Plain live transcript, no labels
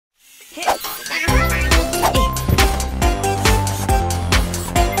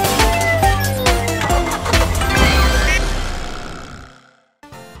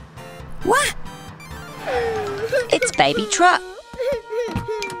baby truck.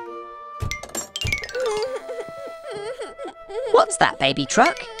 What's that, baby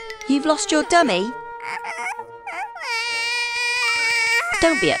truck? You've lost your dummy?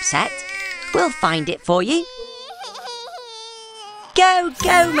 Don't be upset. We'll find it for you. Go,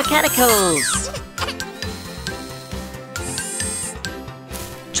 go, mechanicals!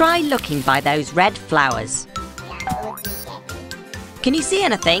 Try looking by those red flowers. Can you see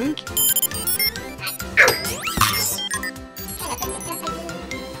anything?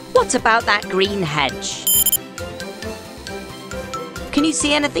 What about that green hedge? Can you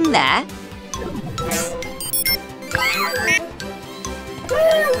see anything there?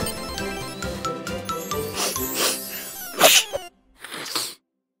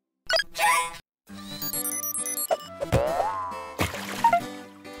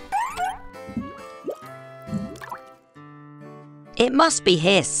 It must be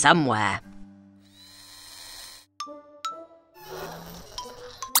here somewhere.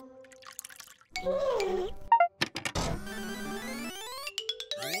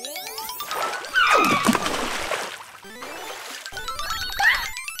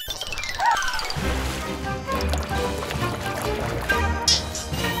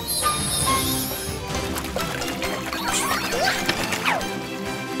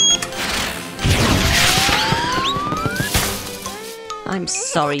 I'm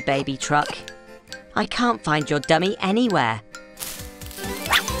sorry, baby truck. I can't find your dummy anywhere.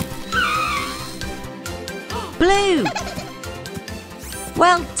 Blue!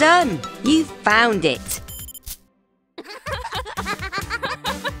 Well done! You found it.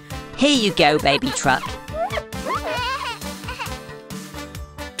 Here you go, baby truck.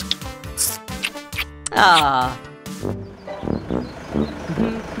 Ah.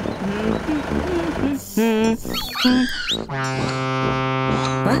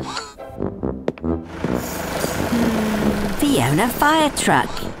 What? Fiona fire truck.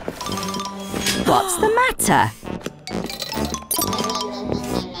 What's the matter?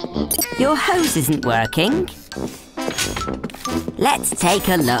 Your hose isn't working. Let's take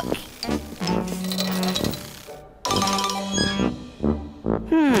a look.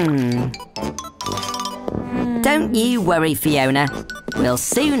 Don't you worry, Fiona. We'll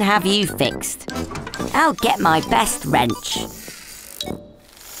soon have you fixed. I'll get my best wrench.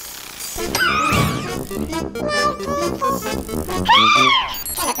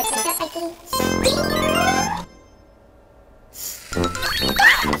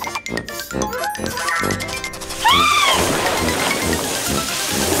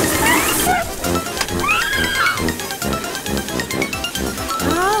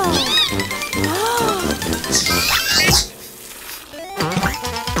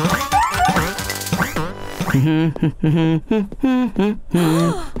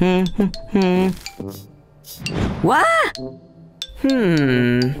 What?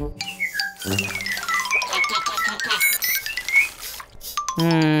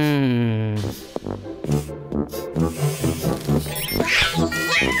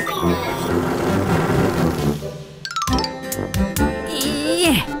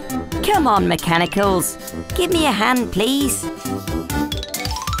 Come on, mechanicals. Give me a hand, please.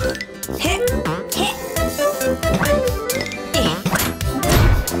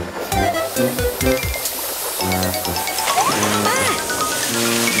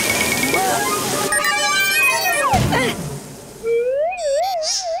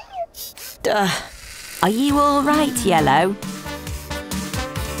 Are you all right, Yellow?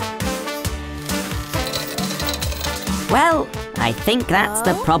 Well, I think that's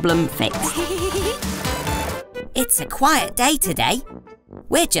the problem fixed. It's a quiet day today.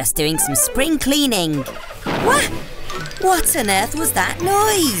 We're just doing some spring cleaning. What? What on earth was that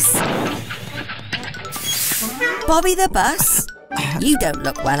noise? Bobby the bus? You don't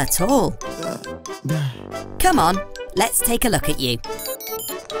look well at all. Come on, let's take a look at you.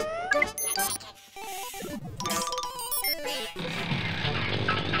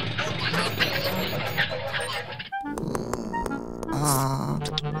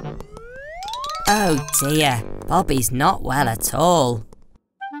 Oh dear, Bobby's not well at all.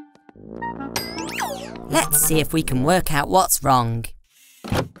 Let's see if we can work out what's wrong.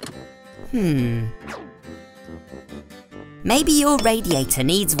 Maybe your radiator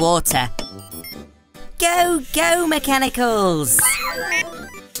needs water. Go, go, mechanicals!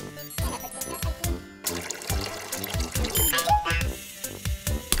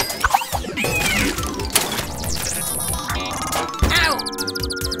 Ow!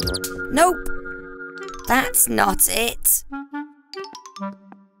 Nope. That's not it.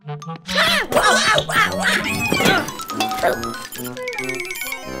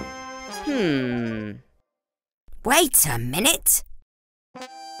 Wait a minute.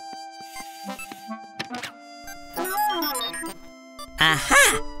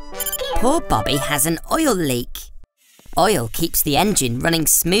 Aha! Poor Bobby has an oil leak. Oil keeps the engine running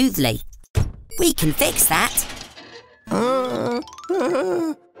smoothly. We can fix that.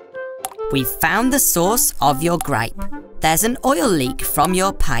 We've found the source of your gripe. There's an oil leak from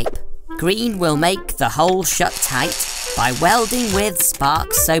your pipe. Green will make the hole shut tight by welding with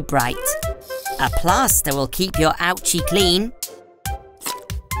sparks so bright. A plaster will keep your ouchie clean.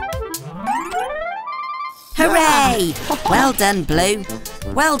 Hooray! Well done, Blue.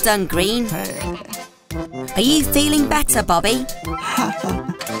 Well done, Green. Are you feeling better, Bobby?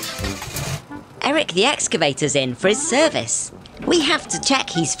 Eric the excavator's in for his service. We have to check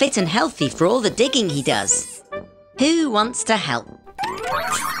he's fit and healthy for all the digging he does. Who wants to help?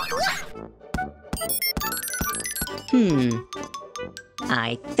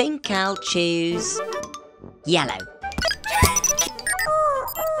 I think I'll choose yellow.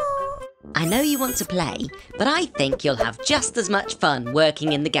 I know you want to play, but I think you'll have just as much fun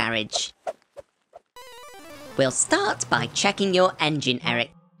working in the garage. We'll start by checking your engine,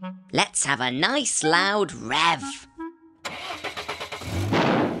 Eric. Let's have a nice loud rev.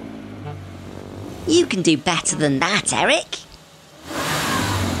 You can do better than that, Eric.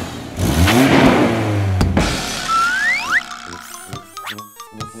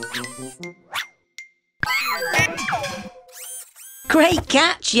 Great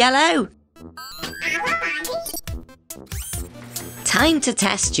catch, Yellow. Time to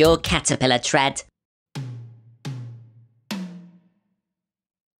test your caterpillar tread.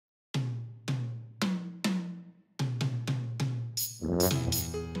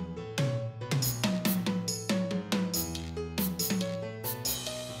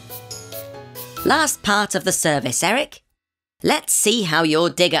 Last part of the service, Eric. Let's see how your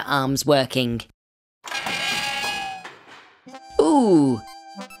digger arm's working. Ooh!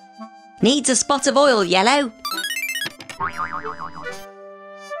 Needs a spot of oil, Yellow.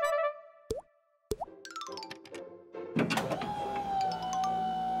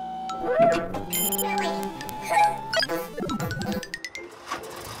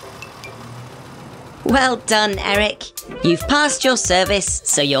 Well done, Eric. You've passed your service,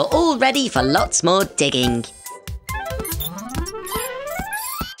 so you're all ready for lots more digging.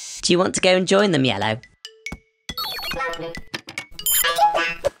 Do you want to go and join them, Yellow?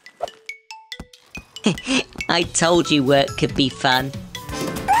 I told you work could be fun.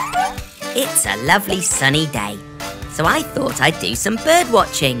 It's a lovely sunny day, so I thought I'd do some bird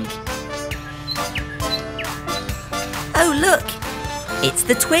watching. Oh look, it's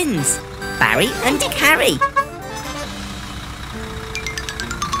the twins, Barry and Carrie.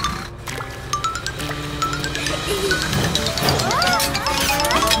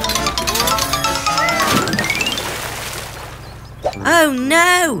 Oh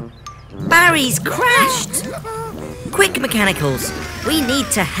no! Barry's crashed! Quick, mechanicals, we need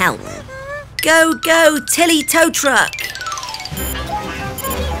to help. Go, go, Tilly tow truck!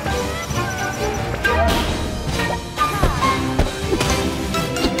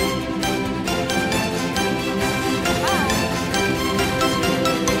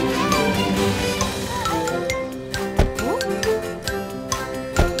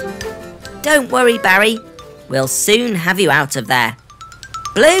 Don't worry, Barry. We'll soon have you out of there.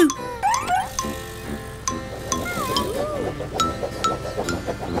 Blue!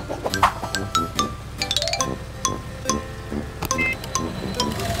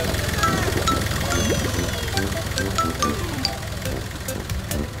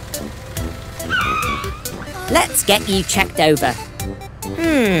 Let's get you checked over.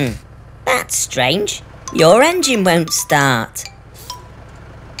 That's strange. Your engine won't start.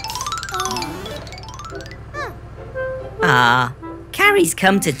 Ah, Carrie's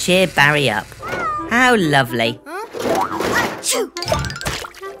come to cheer Barry up. How lovely.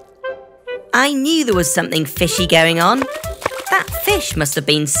 I knew there was something fishy going on. That fish must have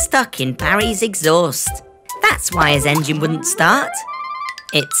been stuck in Barry's exhaust. That's why his engine wouldn't start.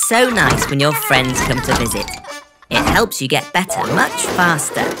 It's so nice when your friends come to visit. It helps you get better much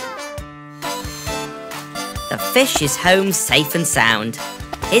faster. The fish is home safe and sound.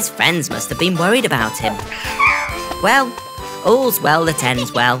 His friends must have been worried about him. Well, all's well that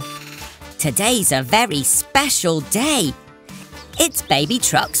ends well. Today's a very special day. It's Baby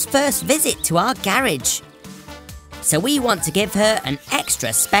Truck's first visit to our garage. So we want to give her an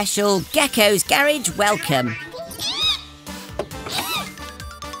extra special Gecko's Garage welcome.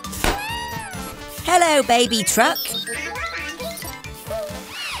 Hello, Baby Truck.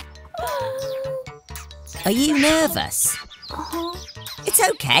 Are you nervous? It's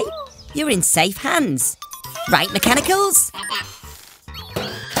okay. You're in safe hands. Right, mechanicals? Ah!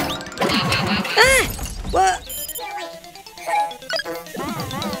 What?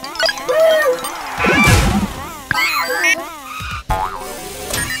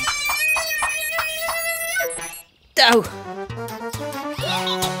 Oh!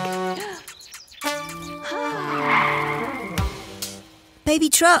 Baby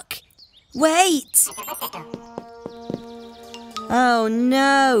truck! Wait! Oh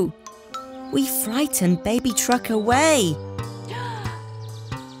no! We frightened Baby Truck away.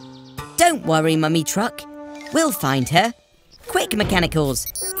 Don't worry, Mummy Truck. We'll find her. Quick, mechanicals.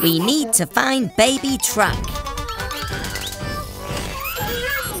 We need to find Baby Truck.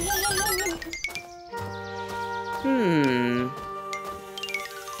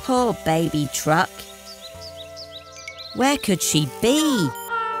 Poor Baby Truck. Where could she be?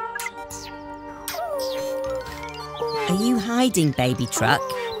 Are you hiding, Baby Truck?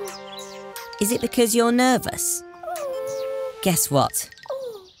 Is it because you're nervous? Guess what?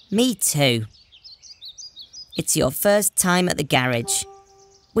 Me too. It's your first time at the garage.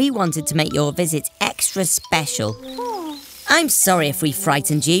 We wanted to make your visit extra special. I'm sorry if we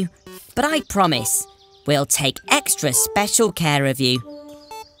frightened you, but I promise we'll take extra special care of you.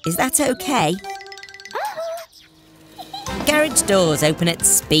 Is that okay? Garage doors open at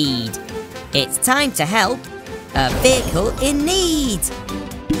speed. It's time to help a vehicle in need.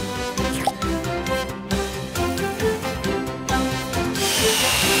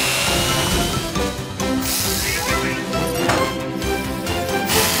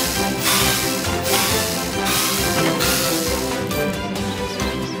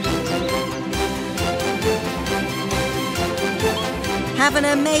 Have an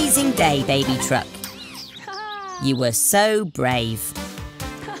amazing day, Baby Truck. You were so brave.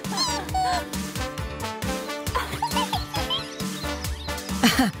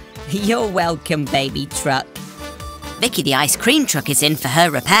 You're welcome, Baby Truck. Vicky the ice cream truck is in for her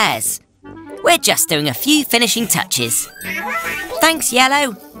repairs. We're just doing a few finishing touches. Thanks,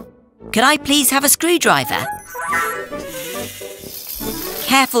 Yellow. Could I please have a screwdriver?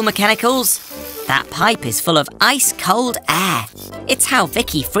 Careful, mechanicals. That pipe is full of ice-cold air. It's how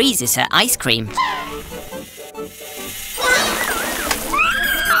Vicky freezes her ice cream.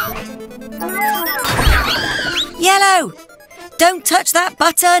 Yellow! Don't touch that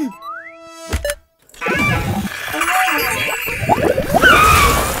button!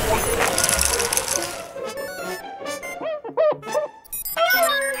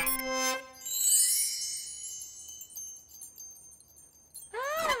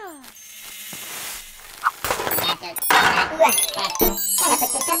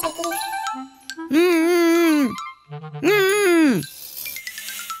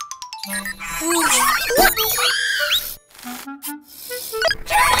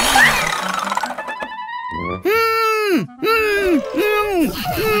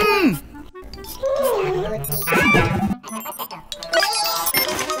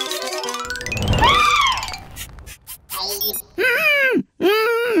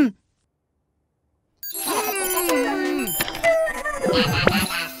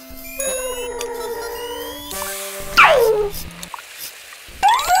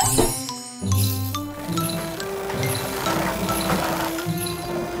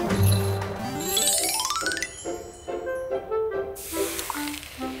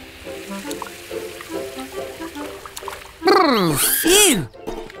 Phew!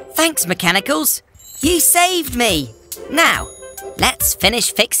 Thanks, mechanicals. You saved me. Now, let's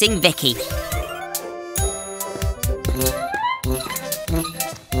finish fixing Vicky.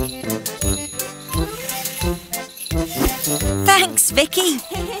 Thanks, Vicky.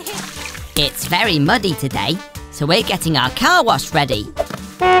 It's very muddy today, so we're getting our car wash ready.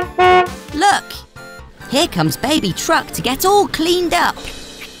 Look, here comes Baby Truck to get all cleaned up.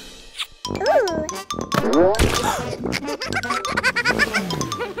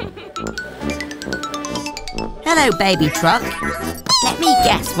 Hello, Baby Truck. Let me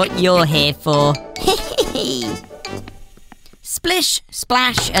guess what you're here for. Splish,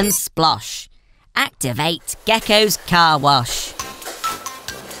 splash and splosh. Activate Gecko's car wash.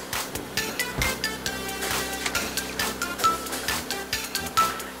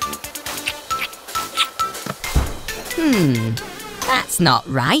 That's not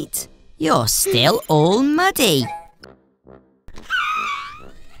right. You're still all muddy.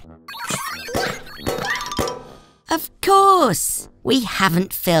 Of course, we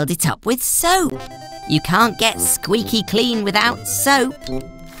haven't filled it up with soap. You can't get squeaky clean without soap.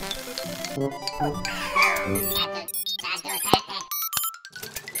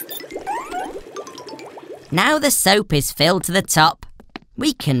 Now the soap is filled to the top,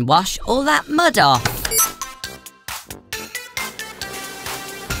 we can wash all that mud off.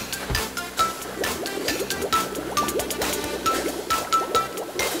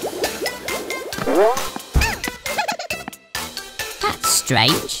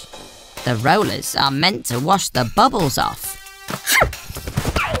 strange. The rollers are meant to wash the bubbles off.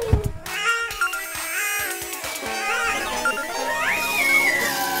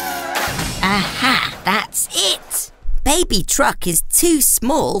 Aha, that's it! Baby truck is too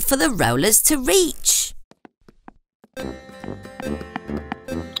small for the rollers to reach.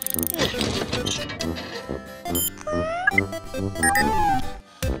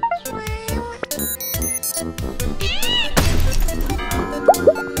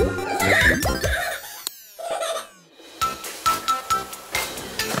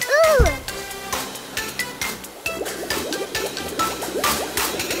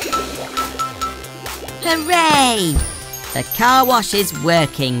 Hooray! The car wash is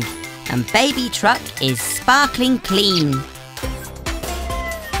working and Baby Truck is sparkling clean.